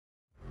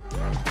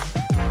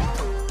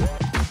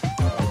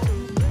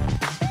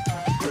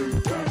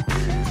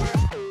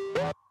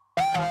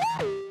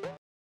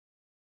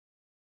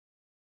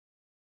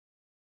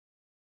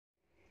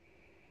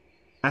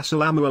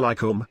Assalamu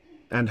alaikum,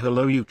 and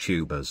hello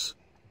YouTubers.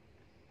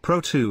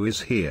 Pro 2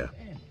 is here.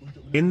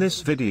 In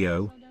this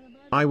video,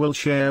 I will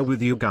share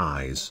with you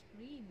guys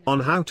on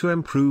how to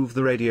improve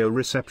the radio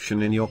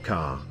reception in your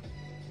car.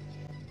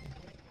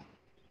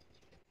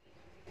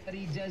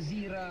 Dari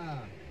Jazirah,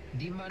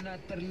 di mana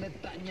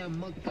terletaknya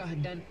Mekah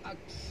dan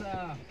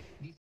Aqsa.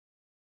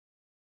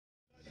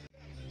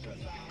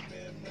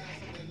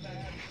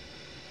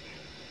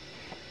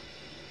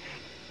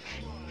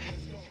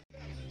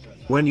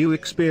 When you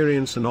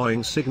experience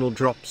annoying signal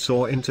drops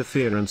or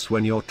interference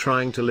when you're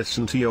trying to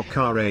listen to your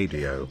car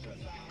radio,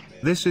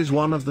 this is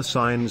one of the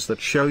signs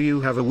that show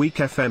you have a weak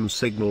FM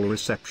signal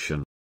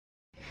reception.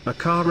 A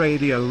car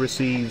radio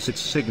receives its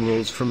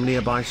signals from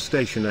nearby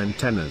station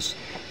antennas,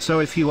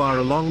 so if you are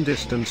a long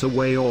distance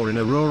away or in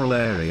a rural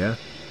area,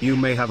 you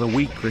may have a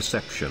weak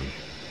reception.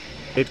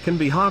 It can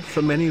be hard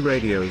for many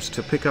radios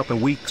to pick up a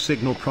weak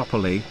signal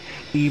properly,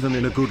 even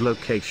in a good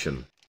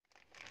location.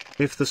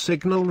 If the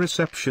signal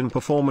reception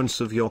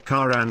performance of your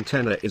car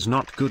antenna is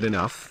not good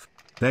enough,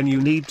 then you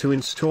need to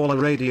install a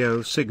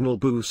radio signal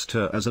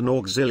booster as an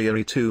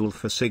auxiliary tool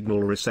for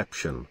signal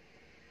reception.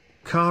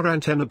 Car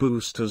antenna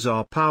boosters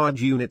are powered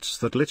units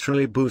that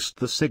literally boost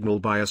the signal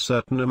by a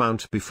certain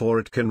amount before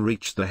it can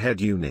reach the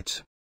head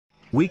unit.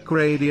 Weak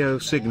radio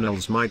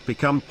signals might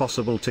become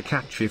possible to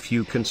catch if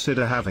you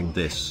consider having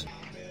this.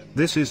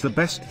 This is the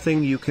best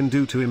thing you can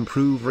do to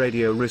improve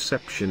radio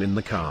reception in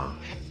the car.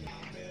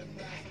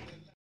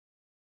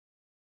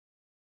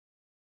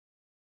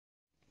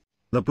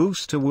 The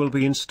booster will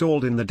be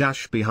installed in the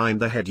dash behind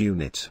the head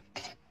unit.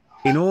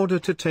 In order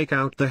to take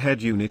out the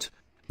head unit,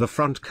 the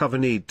front cover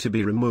need to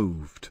be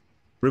removed.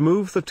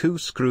 Remove the two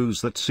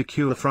screws that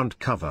secure the front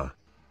cover.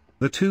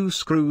 The two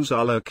screws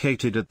are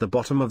located at the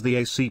bottom of the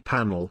AC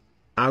panel,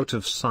 out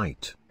of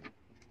sight.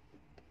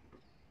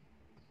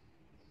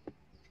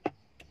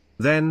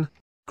 Then,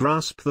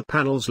 grasp the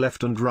panel's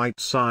left and right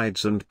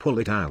sides and pull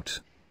it out.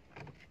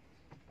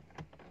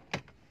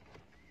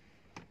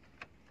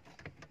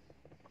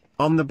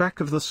 On the back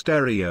of the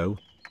stereo,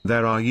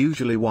 there are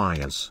usually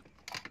wires.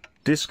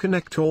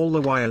 Disconnect all the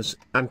wires,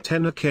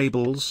 antenna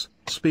cables,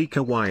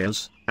 speaker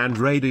wires, and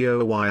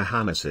radio wire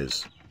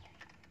harnesses.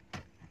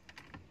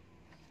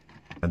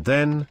 And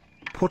then,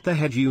 put the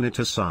head unit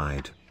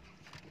aside.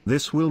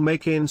 This will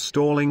make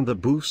installing the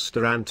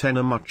booster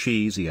antenna much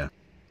easier.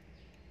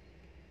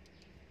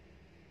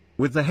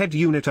 With the head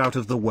unit out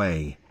of the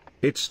way,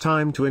 it's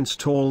time to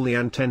install the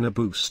antenna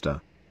booster.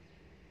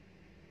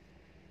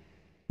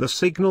 The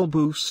signal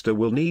booster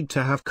will need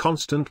to have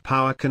constant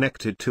power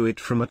connected to it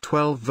from a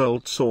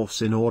 12-volt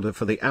source in order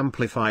for the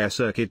amplifier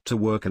circuit to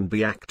work and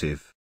be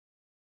active.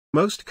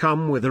 Most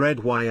come with a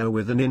red wire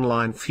with an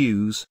inline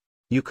fuse.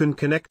 You can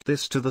connect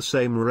this to the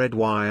same red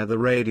wire the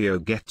radio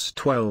gets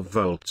 12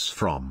 volts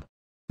from.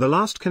 The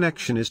last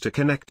connection is to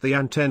connect the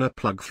antenna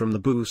plug from the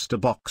booster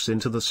box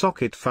into the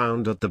socket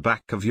found at the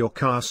back of your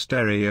car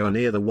stereo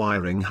near the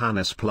wiring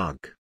harness plug.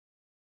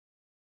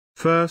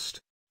 First,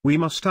 we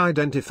must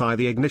identify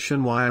the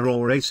ignition wire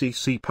or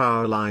ACC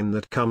power line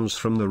that comes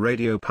from the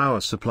radio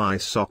power supply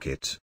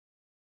socket.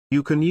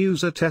 You can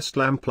use a test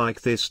lamp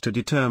like this to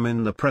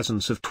determine the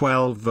presence of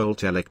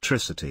 12-volt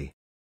electricity.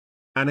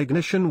 An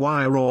ignition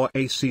wire or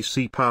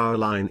ACC power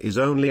line is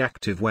only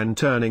active when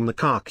turning the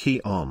car key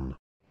on.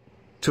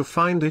 To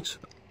find it,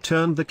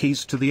 turn the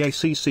keys to the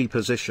ACC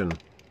position,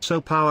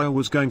 so power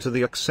was going to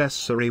the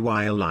accessory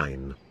wire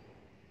line.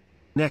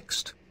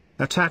 Next,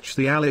 attach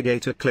the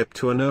alligator clip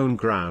to a known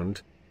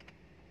ground,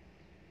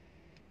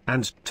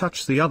 and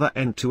touch the other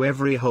end to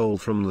every hole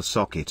from the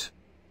socket.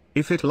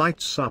 If it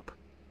lights up,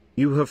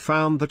 you have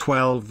found the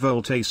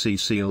 12-volt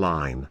ACC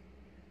line.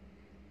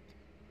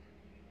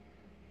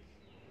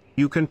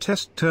 You can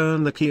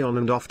turn the key on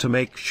and off to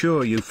make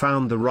sure you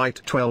found the right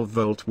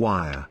 12-volt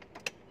wire.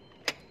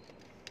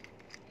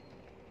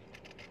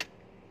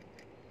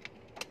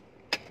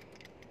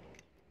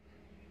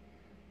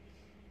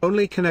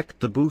 Only connect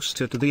the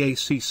booster to the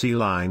ACC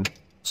line,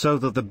 so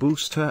that the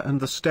booster and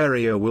the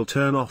stereo will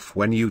turn off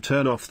when you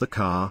turn off the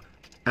car,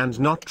 and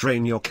not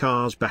drain your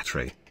car's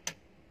battery.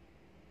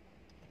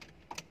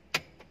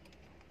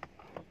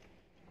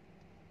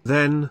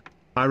 Then,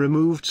 I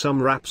removed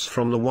some wraps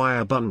from the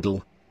wire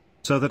bundle,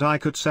 so that I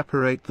could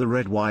separate the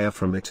red wire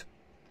from it.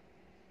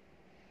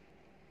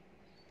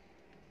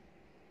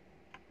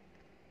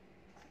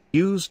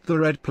 Used the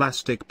red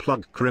plastic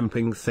plug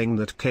crimping thing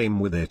that came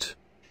with it.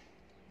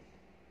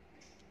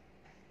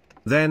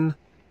 Then,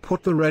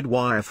 put the red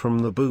wire from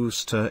the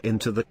booster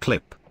into the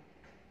clip.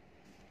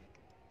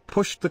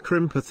 Push the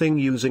crimper thing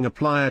using a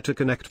plier to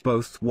connect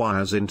both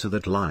wires into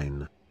that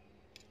line.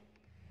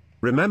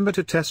 Remember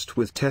to test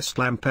with test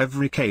lamp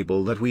every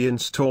cable that we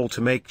install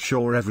to make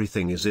sure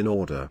everything is in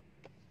order.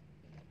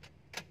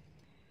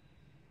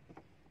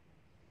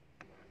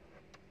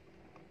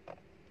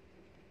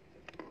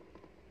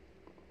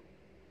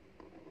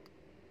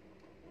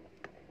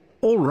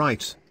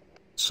 Alright.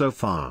 So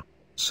far,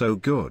 so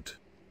good.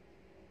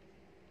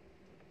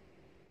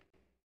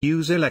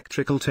 Use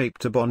electrical tape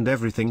to bond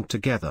everything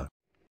together.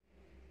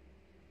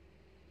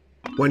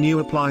 When you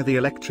apply the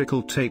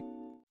electrical tape,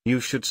 you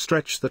should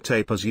stretch the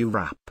tape as you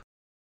wrap.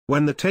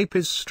 When the tape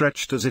is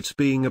stretched as it's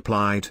being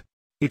applied,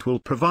 it will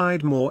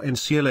provide more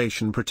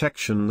insulation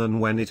protection than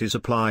when it is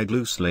applied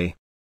loosely.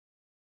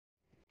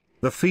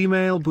 The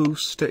female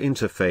booster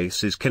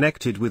interface is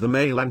connected with a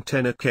male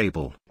antenna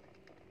cable.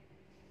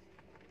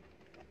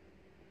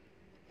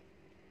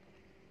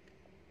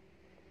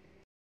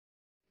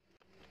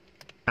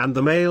 And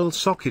the male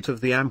socket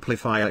of the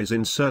amplifier is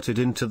inserted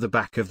into the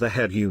back of the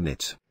head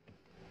unit.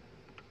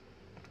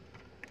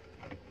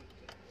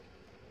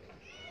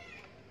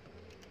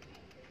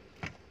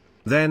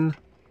 Then,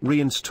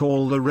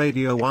 reinstall the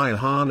radio wire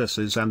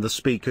harnesses and the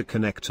speaker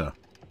connector.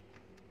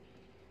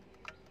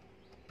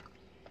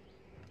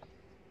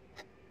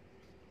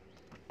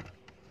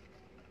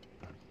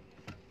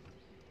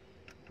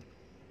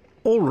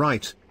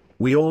 Alright,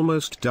 we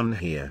almost done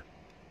here.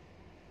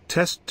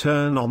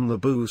 Turn on the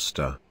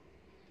booster.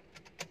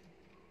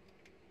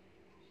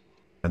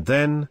 And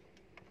then,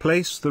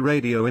 place the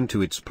radio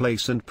into its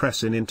place and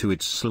press in into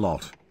its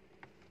slot.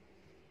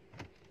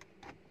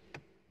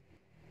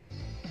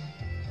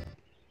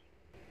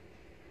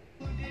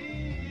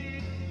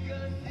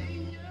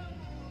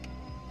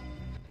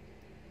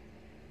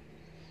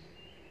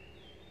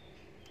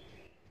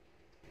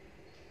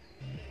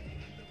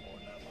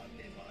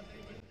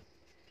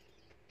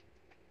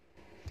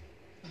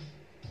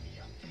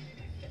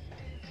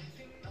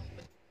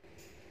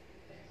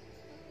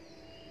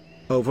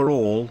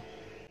 Overall,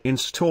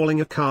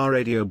 installing a car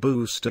radio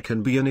booster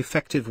can be an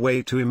effective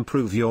way to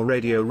improve your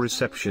radio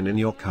reception in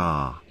your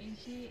car.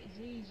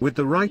 With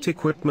the right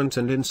equipment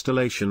and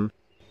installation,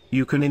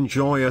 you can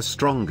enjoy a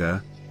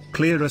stronger,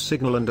 clearer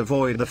signal and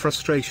avoid the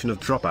frustration of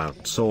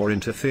dropouts or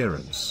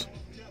interference.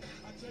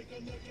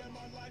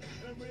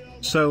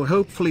 So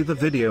hopefully the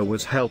video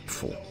was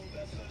helpful.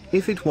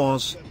 If it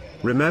was,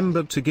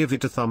 remember to give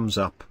it a thumbs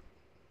up.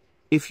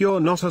 If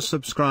you're not a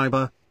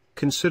subscriber,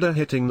 consider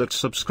hitting that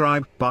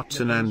subscribe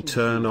button and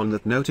turn on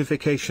that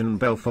notification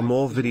bell for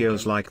more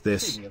videos like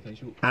this.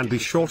 And be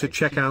sure to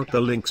check out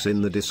the links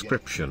in the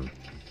description.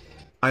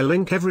 I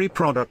link every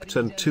product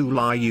and tool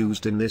I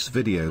used in this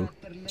video,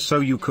 so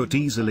you could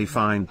easily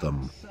find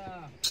them.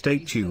 Stay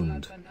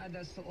tuned.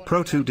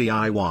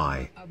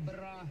 Pro2DIY.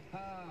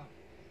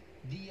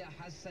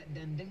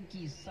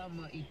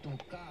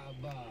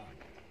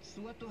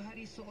 Suatu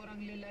hari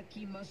seorang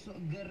lelaki masuk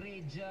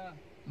gereja,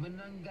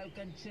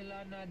 menanggalkan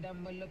celana dan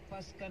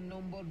melepaskan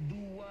nombor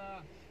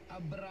 2.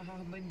 Abraha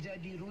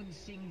menjadi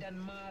runsing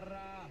dan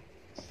marah.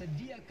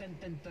 Sediakan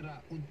tentera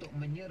untuk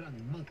menyerang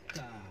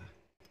Mekah.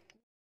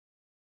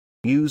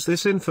 Use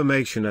this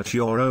information at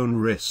your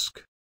own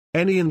risk.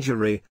 Any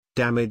injury,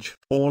 damage,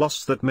 or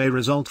loss that may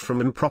result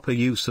from improper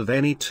use of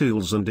any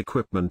tools and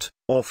equipment,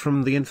 or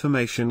from the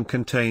information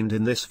contained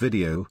in this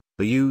video,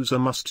 the user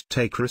must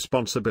take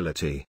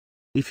responsibility.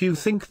 If you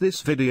think this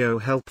video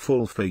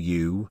helpful for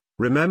you,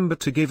 remember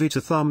to give it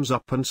a thumbs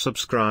up and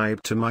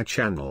subscribe to my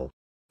channel.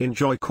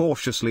 Enjoy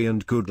cautiously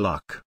and good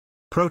luck.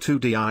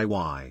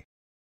 Pro2DIY.